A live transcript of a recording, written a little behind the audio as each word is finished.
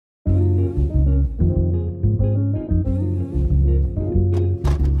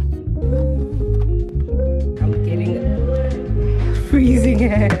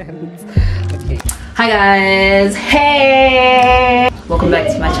hands. Okay. Hi guys, hey! Welcome back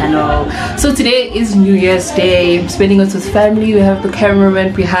to my channel. So today is New Year's Day. I'm spending it with family. We have the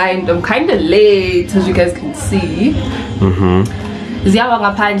cameraman behind. I'm kind of late, as you guys can see.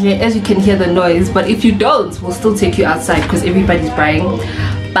 As you can hear the noise, but if you don't, we'll still take you outside because everybody's buying.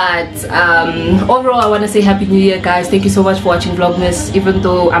 But overall, I want to say Happy New Year, guys. Thank you so much for watching Vlogmas. Even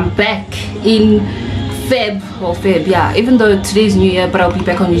though I'm back in Feb, yeah, even though today's New Year, but I'll be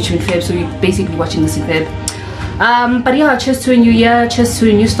back on YouTube in Feb, so you're basically watching this in Feb. But yeah, cheers to a new year, cheers to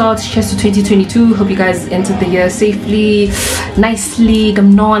a new start, cheers to 2022. Hope you guys entered the year safely, nicely, you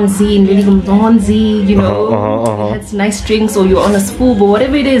know, had some nice drinks, or you're on a spool, but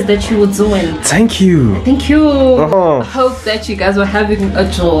whatever it is that you were doing. Thank you. Thank you. Hope that you guys were having a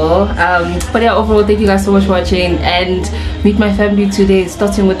joy. But yeah, overall, thank you guys so much for watching, and meet my family today,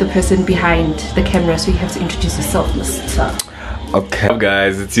 starting with the person behind the camera. So you have to introduce yourself, Mr. Okay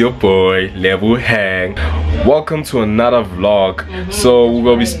guys, it's your boy Level Hang. Welcome to another vlog. So we're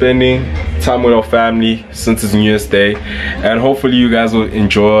gonna be spending time with our family since it's New Year's Day, and hopefully you guys will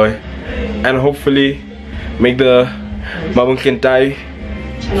enjoy and hopefully make the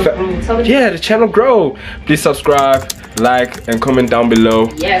the channel grow. Please subscribe, like, and comment down below.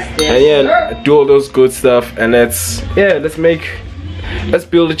 Yes, and yeah, do all those good stuff, and let's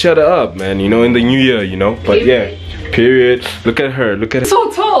build each other up, man, you know, in the new year, you know. But yeah, period. Look at her, look at her. So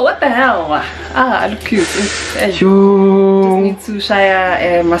tall, what the hell? I look cute. Just need to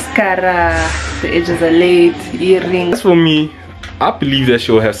shine mascara, the edges are laid, earrings. As for me, I believe that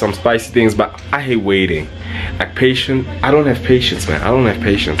she'll have some spicy things, but I hate waiting. Like patience, I don't have patience, man. I don't have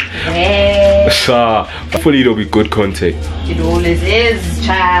patience. Hey. So hopefully it'll be good content. It always is,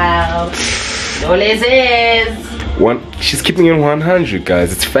 child. It always is. She's keeping it 100,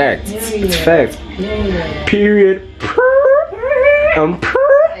 guys. It's fact. It's fact. Period.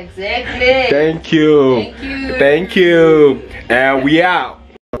 Exactly. Thank you. Thank you. Thank you. And we out.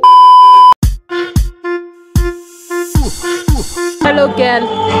 Hello, girl.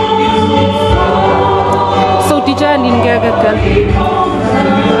 So, DJ and girl.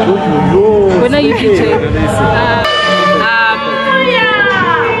 When are you DJ?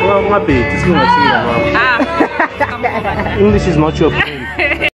 Well, my babe, this is not English is not your friend.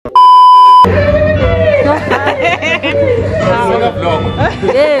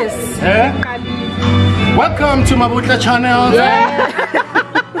 Yes. Welcome to Mabutla channel.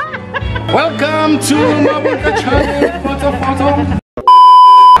 Welcome to Mabutla channel. Photo.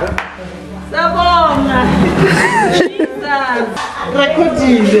 Sabona.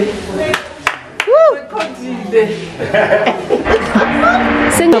 Recordile.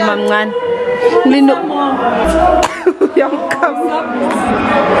 Sing mamncane. Lino.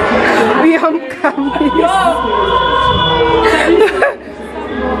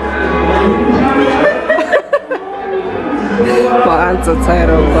 My aunts are tired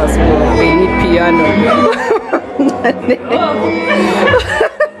of gospel. They need piano.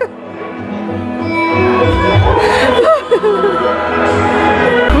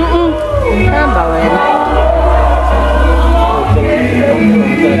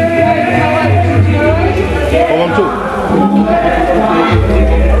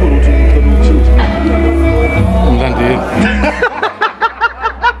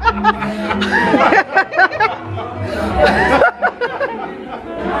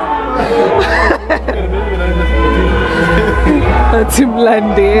 Team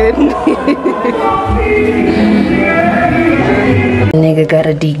London. Nigga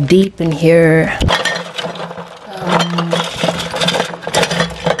gotta dig deep in here.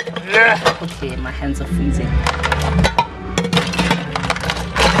 Okay, my hands are freezing.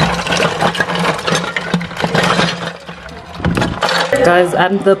 Guys,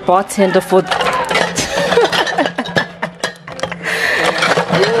 I'm the bartender for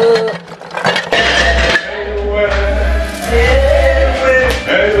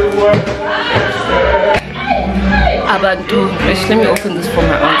Abantu. Let me open this for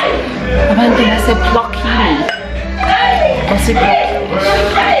my aunt. Abantu, I said blocky. I said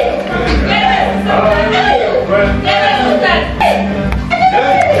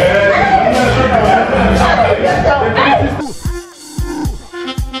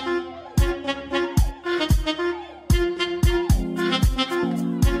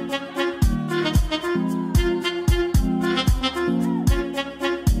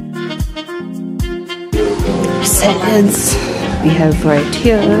salads we have right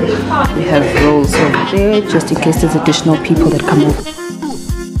here. We have rolls over there, just in case there's additional people that come over.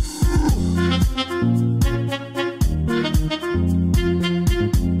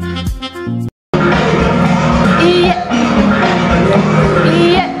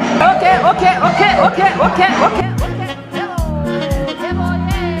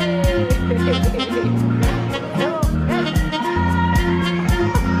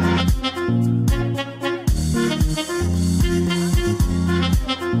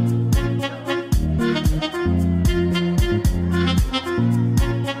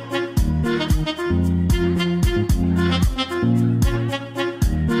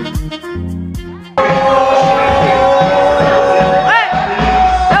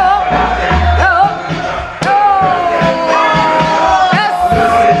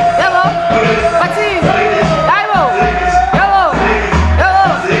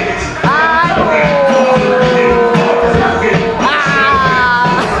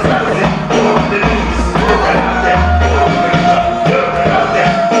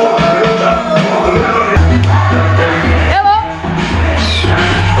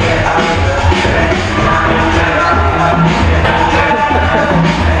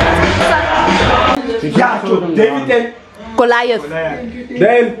 David then. Goliath. Then.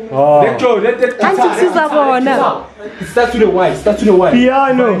 Let's go. Let's It starts with a Y. Starts with a Y.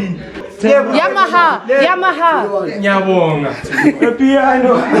 Piano. Yamaha. Nyabonga.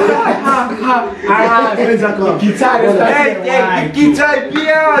 Piano. Guitar. Guitar,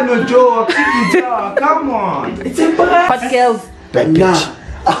 piano, Joe. Guitar. Come on. Hot girls.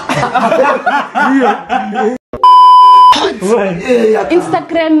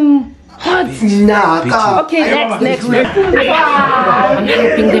 Instagram. Okay, next. I'm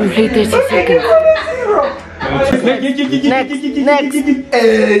helping them play 30 seconds. Next.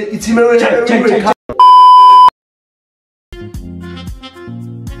 It's check.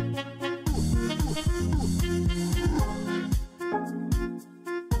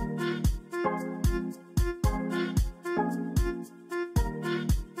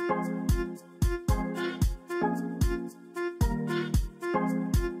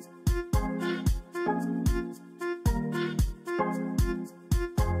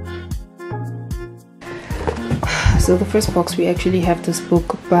 So the first box, we actually have this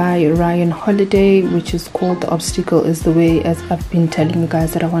book by Ryan Holiday, which is called The Obstacle is the Way. As I've been telling you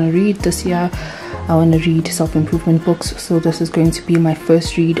guys that I want to read this year, I want to read self-improvement books. So this is going to be my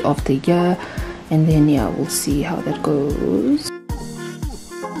first read of the year, and then yeah, we'll see how that goes.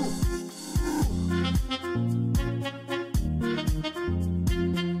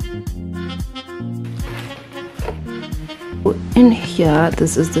 In here,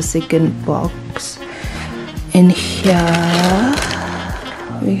 this is the second box. In here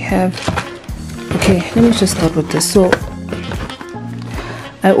we have, okay, let me just start with this. So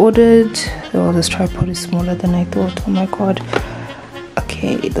I ordered, oh, this tripod is smaller than I thought. Oh my god.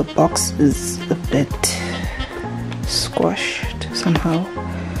 Okay, the box is a bit squashed somehow,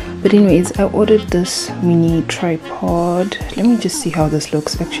 but anyways, I ordered this mini tripod. Let me just see how this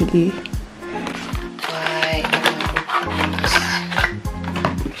looks actually.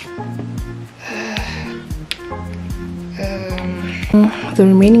 The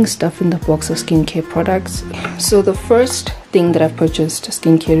remaining stuff in the box are skincare products. So the first thing that I've purchased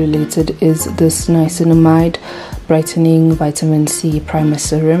skincare related is this niacinamide brightening vitamin C primer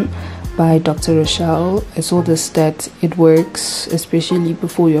serum by Dr. Rochelle. I saw this that it works especially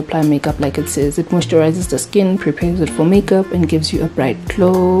before you apply makeup, like it says. It moisturizes the skin, prepares it for makeup, and gives you a bright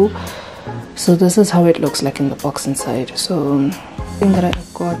glow. So this is how it looks like in the box inside. So the thing that I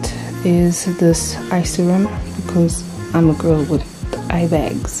got is this eye serum because I'm a girl with eye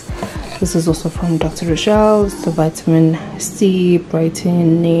bags. This is also from Dr. Rochelle. It's the vitamin C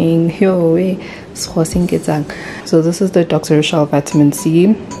brightening. So this is the Dr. Rochelle vitamin C.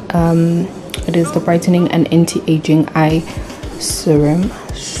 It is the brightening and anti-aging eye serum.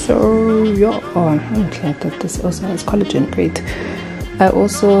 So yeah, I'm glad that this also has collagen. Great.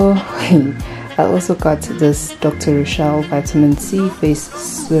 I also got this Dr. Rochelle vitamin C face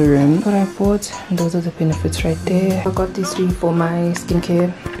serum that I bought, and those are the benefits right there. I got these three for my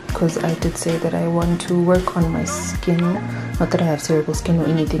skincare because I did say that I want to work on my skin. Not that I have terrible skin or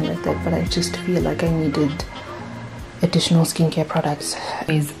anything like that, but I just feel like I needed additional skincare products.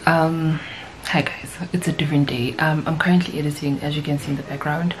 Hi guys, it's a different day. I'm currently editing, as you can see in the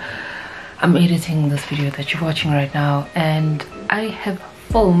background. I'm editing this video that you're watching right now, and I have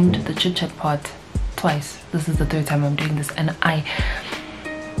filmed the chit chat part twice. This is the third time I'm doing this, and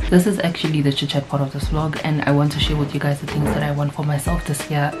this is actually the chit chat part of this vlog, and I want to share with you guys the things that I want for myself this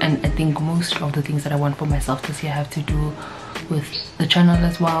year. And I think most of the things that I want for myself this year have to do with the channel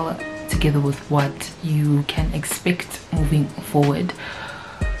as well, together with what you can expect moving forward.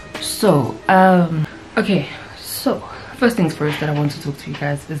 So okay, so first things first that I want to talk to you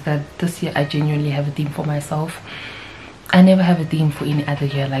guys is that this year I genuinely have a theme for myself. I never have a theme for any other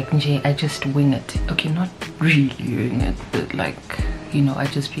year. Like, I just wing it. Okay, not really wing it, but like, you know, I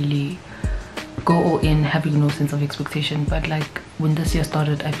just really go all in, having no sense of expectation. But like, when this year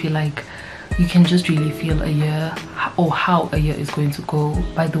started, I feel like you can just really feel a year, or how a year is going to go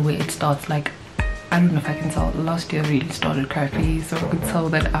by the way it starts. Like, I don't know if I can tell, last year really started crappy, so I could tell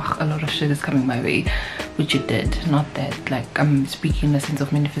that a lot of shit is coming my way, which it did. Not that like I'm speaking in a sense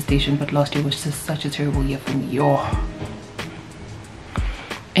of manifestation, but last year was just such a terrible year for me.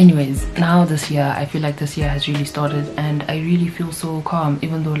 Anyways, now this year, I feel like this year has really started, and I really feel so calm.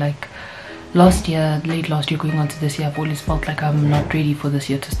 Even though like last year, late last year going on to this year, I've always felt like I'm not ready for this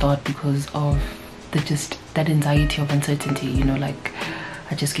year to start because of that anxiety of uncertainty, you know, like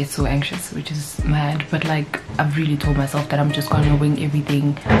I just get so anxious, which is mad. But like, I've really told myself that I'm just gonna wing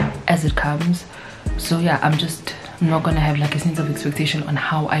everything as it comes. So yeah, I'm not gonna have like a sense of expectation on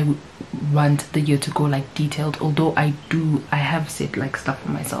how I want the year to go like detailed, although I have set like stuff for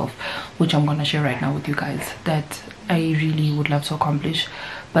myself, which I'm gonna share right now with you guys, that I really would love to accomplish.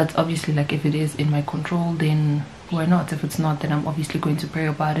 But obviously, like, if it is in my control, then why not? If it's not, then I'm obviously going to pray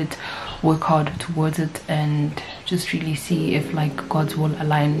about it, work hard towards it, and just really see if like God's will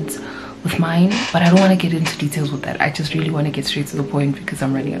aligns with mine. But I don't want to get into details with that. I just really want to get straight to the point because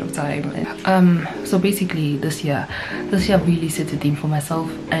I'm running out of time. So basically this year I've really set a theme for myself,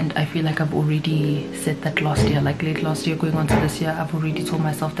 and I feel like I've already set that last year, like late last year going on to this year. I've already told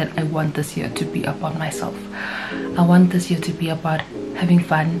myself that I want this year to be about myself. I want this year to be about having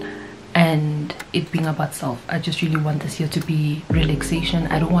fun and it being about self. I just really want this year to be relaxation.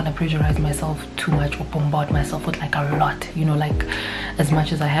 I don't want to pressurize myself too much or bombard myself with like a lot, you know, like as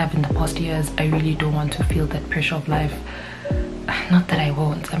much as I have in the past years. I really don't want to feel that pressure of life. Not that I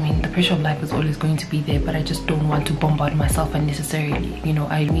won't, I mean, the pressure of life is always going to be there, but I just don't want to bombard myself unnecessarily. You know,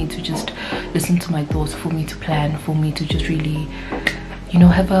 I need to just listen to my thoughts, for me to plan, for me to just really, you know,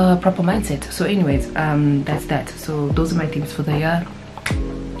 have a proper mindset. So anyways, that's that. So those are my themes for the year.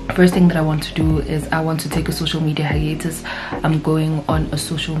 First thing that I want to do is I want to take a social media hiatus. I'm going on a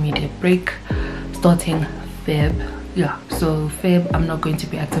social media break starting Feb. Yeah, so Feb I'm not going to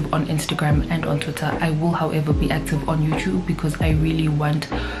be active on Instagram and on Twitter. I will however be active on YouTube because I really want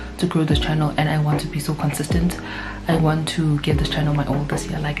to grow this channel and I want to be so consistent. I want to give this channel my all this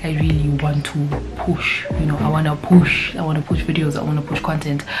year. Like, I really want to push, you know, I want to push videos, I want to push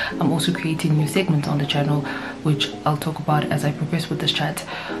content. I'm also creating new segments on the channel, which I'll talk about as I progress with this chat.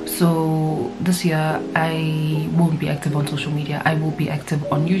 So this year I won't be active on social media. I will be active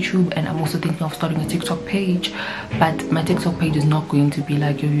on YouTube, and I'm also thinking of starting a TikTok page, but my TikTok page is not going to be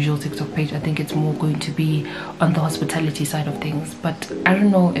like your usual TikTok page. I think it's more going to be on the hospitality side of things, but I don't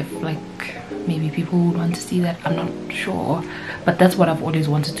know if like maybe people would want to see that. I'm not sure, but that's what I've always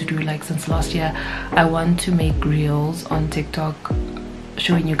wanted to do. Like since last year, I want to make reels on TikTok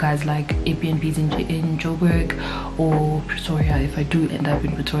showing you guys like Airbnbs in Joburg or Pretoria if I do end up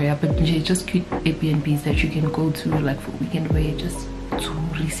in Pretoria, but just cute Airbnbs that you can go to like for weekend away, just to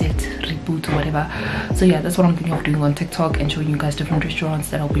reset, reboot or whatever. So yeah, that's what I'm thinking of doing on TikTok and showing you guys different restaurants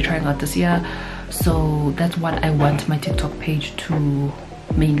that I'll be trying out this year. So that's what I want my TikTok page to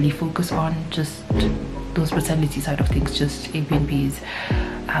mainly focus on, just those hospitality side of things, just Airbnbs,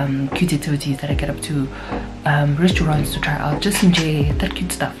 cute activities that I get up to, restaurants to try out, just enjoy that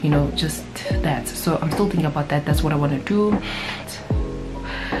cute stuff, you know, just that. So I'm still thinking about that. That's what I want to do.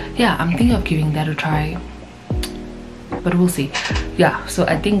 Yeah, I'm thinking of giving that a try, but we'll see. Yeah, so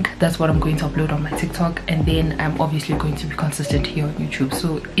I think that's what I'm going to upload on my TikTok, and then I'm obviously going to be consistent here on YouTube.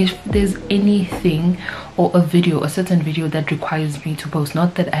 So if there's anything or a certain video that requires me to post,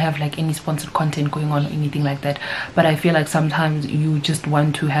 not that I have like any sponsored content going on or anything like that, but I feel like sometimes you just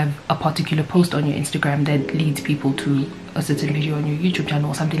want to have a particular post on your Instagram that leads people to a certain video on your YouTube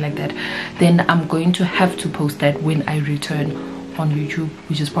channel or something like that, then I'm going to have to post that when I return on YouTube,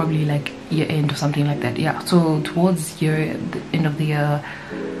 which is probably like year end or something like that. Yeah, so towards the end of the year,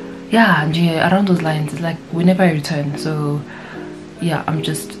 yeah, around those lines, it's like whenever I return. So yeah, I'm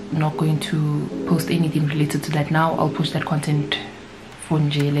just not going to post anything related to that now. I'll push that content for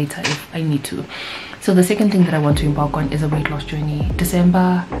later if I need to. So the second thing that I want to embark on is a weight loss journey.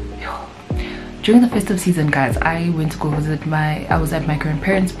 December, during the festive season, guys, I went to go visit I was at my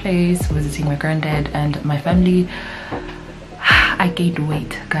grandparents' place visiting my granddad and my family. I gained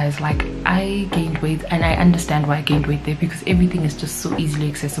weight, guys. Like, I gained weight, and I understand why I gained weight there, because everything is just so easily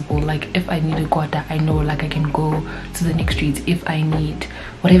accessible. Like, if I need a guata, I know like I can go to the next streets. If I need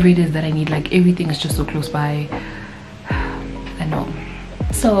whatever it is that I need, like everything is just so close by. I know.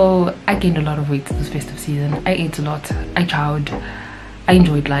 So I gained a lot of weight this festive season. I ate a lot, I chowed, I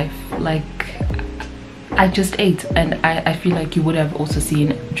enjoyed life. Like, I just ate, and I feel like you would have also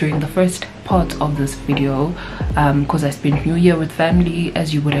seen during the first part of this video, because I spent New Year with family,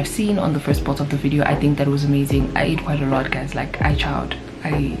 as you would have seen on the first part of the video. I think that was amazing. I ate quite a lot, guys. Like, I chowed,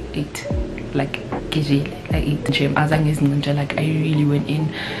 I ate like I ate gym, like I really went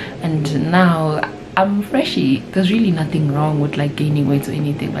in, and now I'm freshy. There's really nothing wrong with like gaining weight or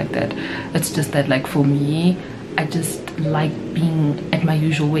anything like that. It's just that, like, for me, I just like being at my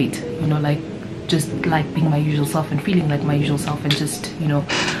usual weight, you know, like just like being my usual self and feeling like my usual self, and just, you know.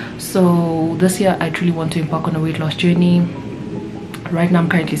 So this year I truly want to embark on a weight loss journey. Right now I'm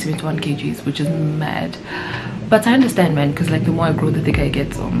currently 71 kgs, which is mad, but I understand, man, because like the more I grow, the thicker I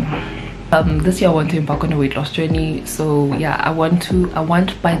get. So this year I want to embark on a weight loss journey. So yeah, I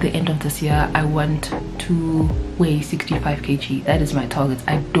want by the end of this year, I want to weigh 65 kg. That is my target.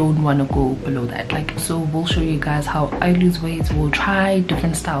 I don't want to go below that. Like, so we'll show you guys how I lose weight. We'll try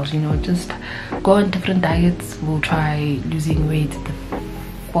different styles, you know, just go on different diets. We'll try losing weight the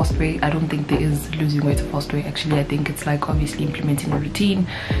fast way. I don't think there is losing weight the fast way. Actually, I think it's like obviously implementing a routine,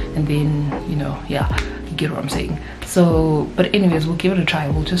 and then, you know, yeah, you get what I'm saying. So, but anyways, we'll give it a try.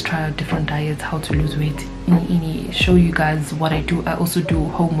 We'll just try out different diets, how to lose weight, show you guys what I do. I also do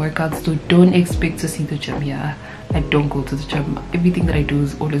home workouts, so don't expect to see the gym here. I don't go to the gym. Everything that I do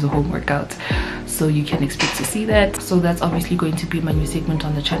is always a home workout, so you can expect to see that. So that's obviously going to be my new segment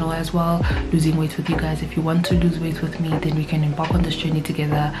on the channel as well, losing weight with you guys. If you want to lose weight with me, then we can embark on this journey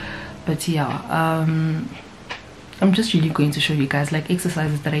together. But yeah, I'm just really going to show you guys like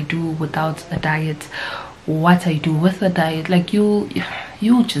exercises that I do without a diet, what I do with a diet. Like you'll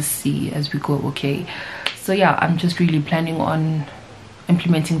just see as we go, okay? So yeah, I'm just really planning on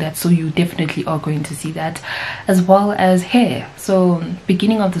implementing that, so you definitely are going to see that, as well as hair. So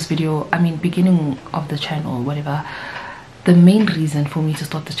beginning of this video, I mean beginning of the channel, whatever, the main reason for me to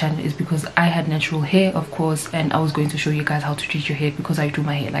start the channel is because I had natural hair, of course, and I was going to show you guys how to treat your hair, because I do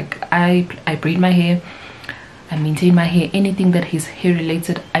my hair. Like I braid my hair, I maintain my hair. Anything that is hair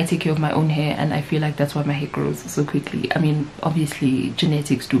related, I take care of my own hair, and I feel like that's why my hair grows so quickly. I mean, obviously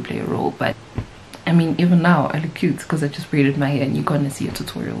genetics do play a role, but I mean, even now I look cute because I just braided my hair, and you're gonna see a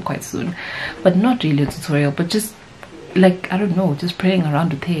tutorial quite soon. But not really a tutorial, but just like, I don't know, just playing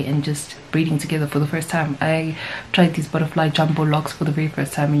around with hair and just braiding together for the first time. I tried these butterfly jumbo locks for the very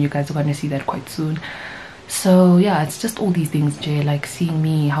first time, and you guys are gonna see that quite soon. So yeah, it's just all these things, Jay, like seeing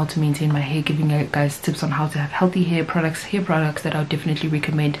me how to maintain my hair, giving you guys tips on how to have healthy hair products that I would definitely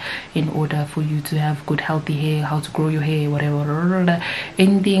recommend in order for you to have good healthy hair, how to grow your hair, whatever.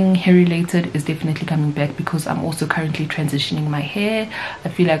 Anything hair related is definitely coming back, because I'm also currently transitioning my hair. I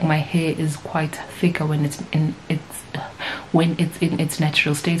feel like my hair is quite thicker when it's in its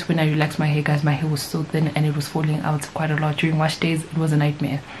natural state. When I relaxed my hair, guys, my hair was so thin and it was falling out quite a lot during wash days. It was a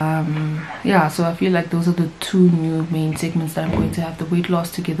nightmare. Yeah, so I feel like those are the two new main segments that I'm going to have: the weight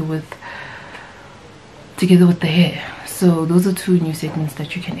loss together with the hair. So those are two new segments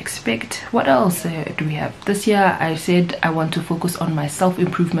that you can expect. What else do we have this year? I said I want to focus on my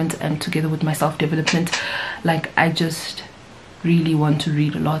self-improvement and together with my self-development. Like, I just really want to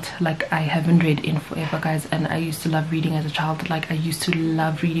read a lot. Like, I haven't read in forever, guys, and I used to love reading as a child. Like, I used to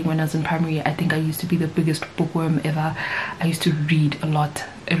love reading when I was in primary. I think I used to be the biggest bookworm ever. I used to read a lot.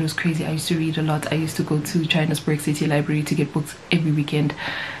 It was crazy. I used to read a lot. I used to go to Johannesburg City Library to get books every weekend.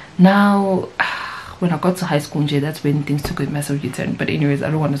 Now when I got to high school, that's when things took a massive U-turn. But anyways, I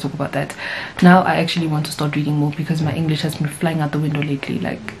don't want to talk about that. Now I actually want to start reading more, because my English has been flying out the window lately.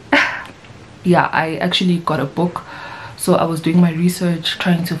 Like yeah, I actually got a book. So I was doing my research,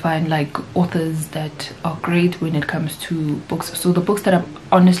 trying to find like authors that are great when it comes to books. So the books that I'm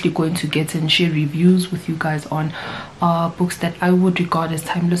honestly going to get and share reviews with you guys on are books that I would regard as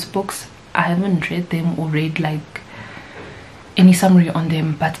timeless books. I haven't read them or read like any summary on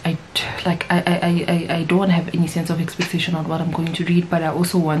them, but I don't want to have any sense of expectation on what I'm going to read. But I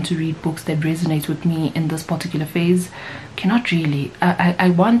also want to read books that resonate with me in this particular phase. Cannot really. I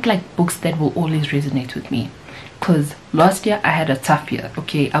want like books that will always resonate with me. Because last year I had a tough year,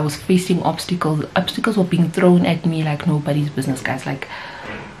 okay? I was facing obstacles. Obstacles were being thrown at me like nobody's business, guys. Like,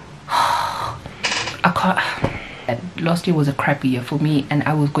 I can't. Last year was a crappy year for me, and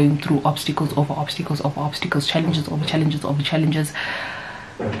I was going through obstacles over obstacles over obstacles, challenges over challenges over challenges.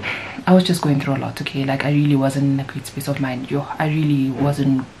 I was just going through a lot, okay? Like, I really wasn't in a great space of mind. Yo, I really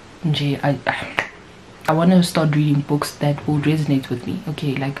wasn't. I want to start reading books that will resonate with me,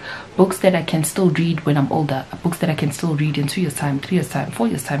 okay? Like books that I can still read when I'm older, books that I can still read in 2 years time, 3 years time, 4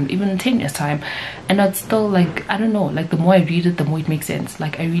 years time, even 10 years time, and I'd still, like, I don't know, like the more I read it, the more it makes sense.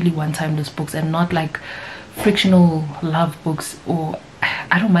 Like, I really want timeless books and not like frictional love books. Or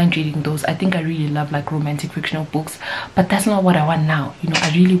I don't mind reading those. I think I really love like romantic fictional books, but that's not what I want now, you know. I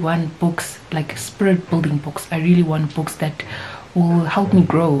really want books like spirit building books. I really want books that will help me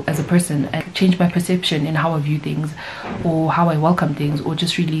grow as a person and change my perception in how I view things, or how I welcome things, or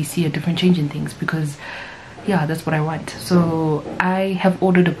just really see a different change in things. Because yeah, that's what I want. So I have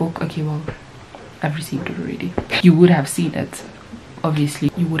ordered a book. Okay, well, I've received it already. You would have seen it, obviously.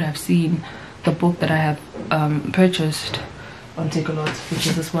 You would have seen the book that I have purchased on Takealot, which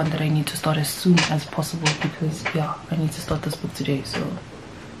is this one that I need to start as soon as possible, because yeah, I need to start this book today. So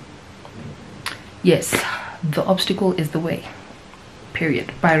yes, The Obstacle is the Way,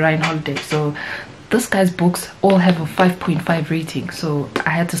 period, by Ryan Holiday. So this guy's books all have a 5.5 rating, so I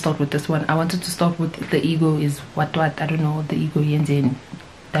had to start with this one. I wanted to start with The Ego is what I don't know, The Ego Yenzen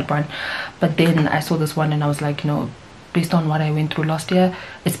that one. But then I saw this one and I was like, you know, based on what I went through last year,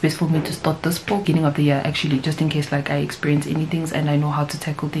 it's best for me to start this beginning of the year actually, just in case like I experience any things and I know how to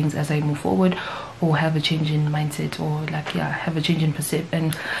tackle things as I move forward, or have a change in mindset, or like, yeah, have a change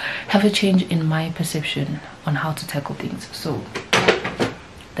in my perception on how to tackle things. So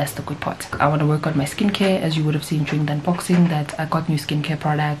that's the good part. I want to work on my skincare, as you would have seen during the unboxing that I got new skincare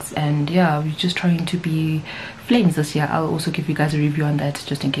products, and yeah, we're just trying to be flames this year. I'll also give you guys a review on that,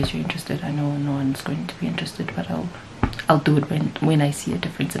 just in case you're interested. I know no one's going to be interested, but I'll do it when I see a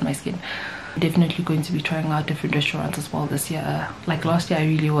difference in my skin. Definitely going to be trying out different restaurants as well this year. Like last year I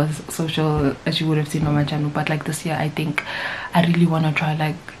really was social, as you would have seen on my channel, but like this year I think I really want to try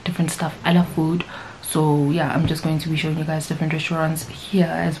like different stuff. I love food, so yeah, I'm just going to be showing you guys different restaurants here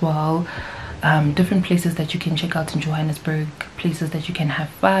as well, different places that you can check out in Johannesburg, places that you can have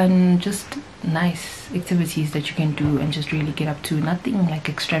fun, just nice activities that you can do and just really get up to. Nothing like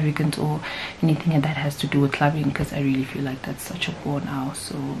extravagant or anything that has to do with clubbing, because I really feel like that's such a bore now.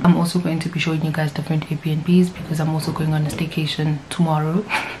 So I'm also going to be showing you guys different Airbnbs, because I'm also going on a staycation tomorrow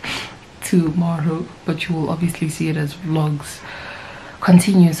but you will obviously see it as vlogs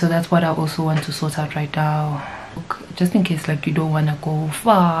continue. So that's what I also want to sort out right now, just in case like you don't want to go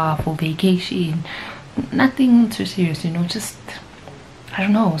far for vacation, nothing too serious, you know, just I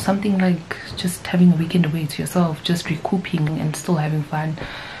don't know, something like just having a weekend away to yourself, just recouping and still having fun.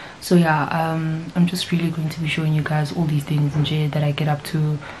 So yeah, I'm just really going to be showing you guys all these things in J that I get up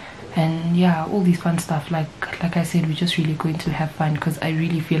to, and yeah, all these fun stuff. Like I said, we're just really going to have fun, because I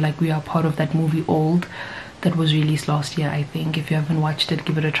really feel like we are part of that movie Old that was released last year. I think if you haven't watched it,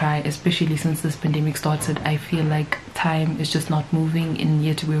 give it a try, especially since this pandemic started. I feel like time is just not moving, and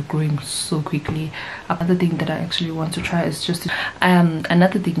yet we're growing so quickly. Another thing that I actually want to try is just to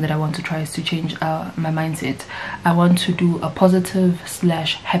change my mindset. I want to do a positive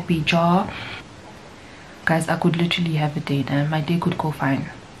 / happy jar. Guys, I could literally have a day and my day could go fine.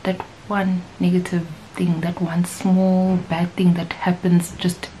 That one negative thing, that one small bad thing that happens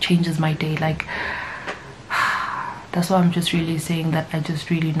just changes my day. Like, that's why I'm just really saying that I just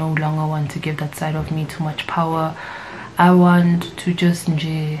really no longer want to give that side of me too much power. I want to just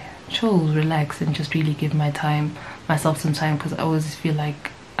chill, relax, and just really give myself some time, because I always feel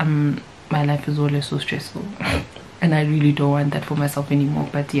like my life is always so stressful and I really don't want that for myself anymore.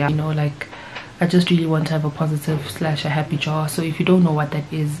 But yeah, you know, like I just really want to have a positive / a happy jar. So if you don't know what that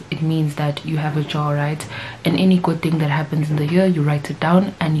is, it means that you have a jar, right? And any good thing that happens in the year, you write it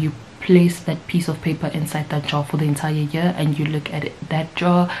down and you place that piece of paper inside that jar for the entire year, and you look at that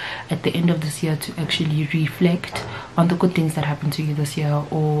jar at the end of this year to actually reflect on the good things that happened to you this year,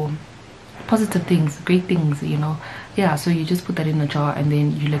 or positive things, great things, you know. Yeah, so you just put that in a jar and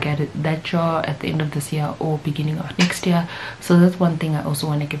then you look at that jar at the end of this year or beginning of next year. So that's one thing I also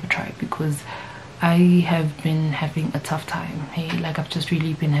want to give a try, because I have been having a tough time. Hey, like I've just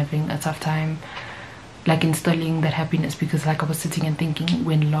really been having a tough time like installing that happiness, because like I was sitting and thinking,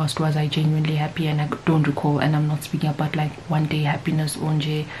 when last was I genuinely happy? And I don't recall. And I'm not speaking about like one day happiness or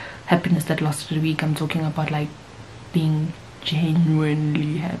happiness that lasted a week. I'm talking about like being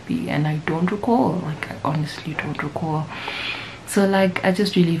genuinely happy, and I don't recall. Like I honestly don't recall. So like I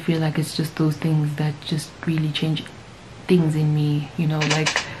just really feel like it's just those things that just really change things in me, you know, like,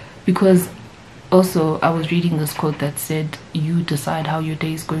 because also I was reading this quote that said you decide how your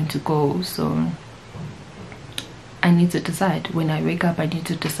day is going to go. So I need to decide. When I wake up, I need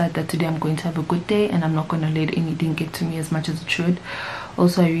to decide that today I'm going to have a good day and I'm not going to let anything get to me as much as it should.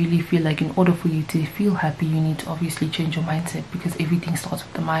 Also, I really feel like in order for you to feel happy, you need to obviously change your mindset, because everything starts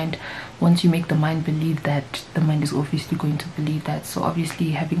with the mind. Once you make the mind believe that, the mind is obviously going to believe that. So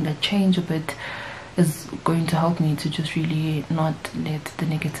obviously having that change a bit is going to help me to just really not let the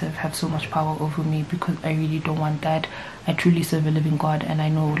negative have so much power over me, because I really don't want that. I truly serve a living God, and I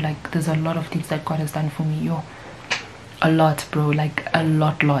know like there's a lot of things that God has done for me. Yo, a lot, bro, like a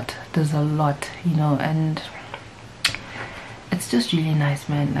lot. There's a lot, you know, and it's just really nice,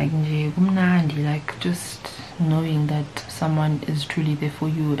 man. Like just knowing that someone is truly there for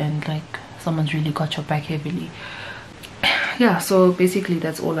you, and like someone's really got your back heavily. Yeah, so basically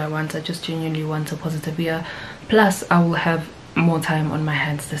that's all I want. I just genuinely want a positive year. Plus I will have more time on my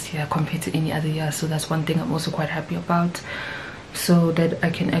hands this year compared to any other year, so that's one thing I'm also quite happy about, so that I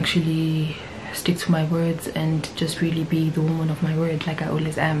can actually stick to my words and just really be the woman of my word like I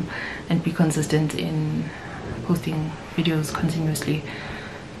always am, and be consistent in posting videos continuously.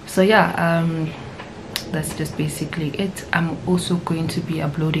 So yeah, that's just basically it. I'm also going to be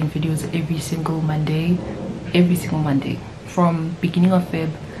uploading videos every single Monday from beginning of Feb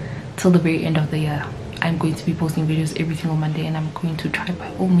till the very end of the year. I'm going to be posting videos every single Monday, and I'm going to try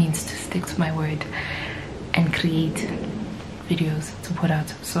by all means to stick to my word and create videos to put out.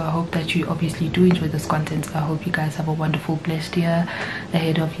 So I hope that you obviously do enjoy this content. I hope you guys have a wonderful, blessed year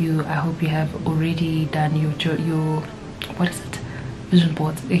ahead of you. I hope you have already done your what is it, vision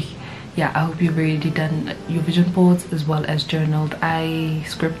boards. Yeah, I hope you've already done your vision boards as well as journaled. I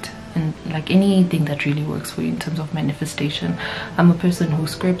script and like anything that really works for you in terms of manifestation. I'm a person who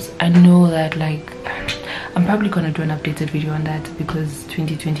scripts. I know that like I'm probably gonna do an updated video on that because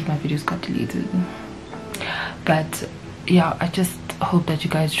 2020 my videos got deleted. But yeah, I just hope that you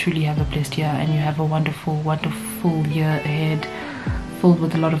guys truly have a blessed year and you have a wonderful year ahead, filled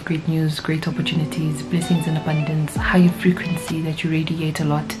with a lot of great news, great opportunities, blessings in abundance, higher frequency, that you radiate a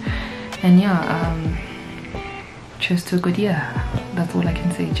lot. And yeah, cheers to a good year. That's all I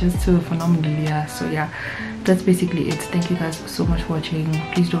can say. Cheers to a phenomenal year. So yeah, that's basically it. Thank you guys so much for watching.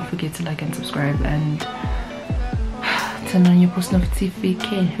 Please don't forget to like and subscribe and turn on your post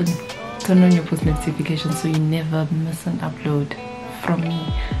notifications. Turn on your post notifications so you never miss an upload from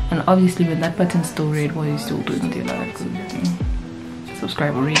me. And obviously when that button's still red, what are you still doing with your life?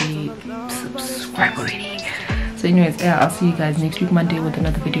 Subscribe already. So anyways, yeah, I'll see you guys next week Monday with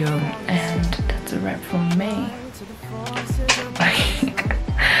another video, and that's a wrap from me.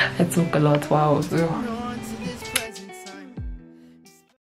 I talk a lot. Wow.